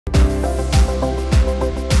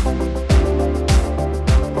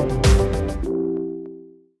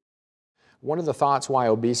One of the thoughts why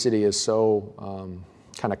obesity is so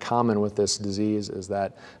kind of common with this disease is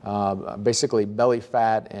that basically belly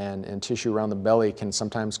fat and tissue around the belly can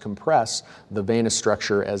sometimes compress the venous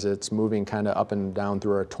structure as it's moving kind of up and down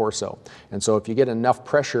through our torso. And so if you get enough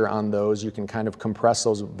pressure on those, you can kind of compress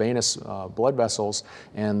those venous blood vessels,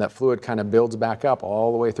 and that fluid kind of builds back up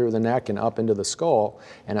all the way through the neck and up into the skull,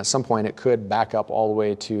 and at some point it could back up all the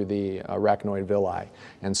way to the arachnoid villi.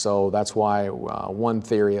 And so that's why one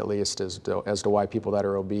theory, at least, as to why people that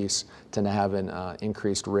are obese tend to have an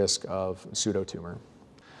increased risk of pseudotumor.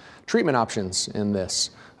 Treatment options in this.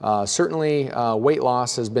 Certainly weight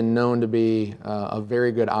loss has been known to be a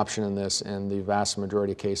very good option in this in the vast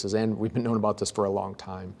majority of cases, and we've been known about this for a long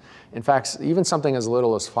time. In fact, even something as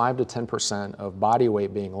little as 5 to 10% of body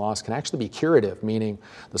weight being lost can actually be curative, meaning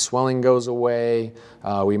the swelling goes away,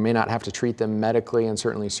 we may not have to treat them medically, and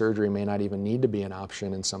certainly surgery may not even need to be an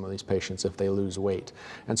option in some of these patients if they lose weight.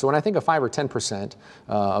 And so when I think of 5 or 10%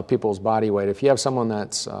 of people's body weight, if you have someone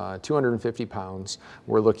that's 250 pounds,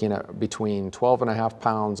 we're looking at between 12.5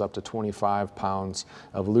 pounds up to 25 pounds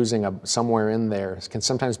of losing somewhere in there. It can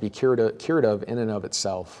sometimes be curative in and of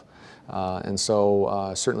itself. And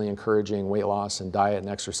so certainly encouraging weight loss and diet and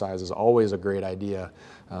exercise is always a great idea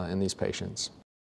in these patients.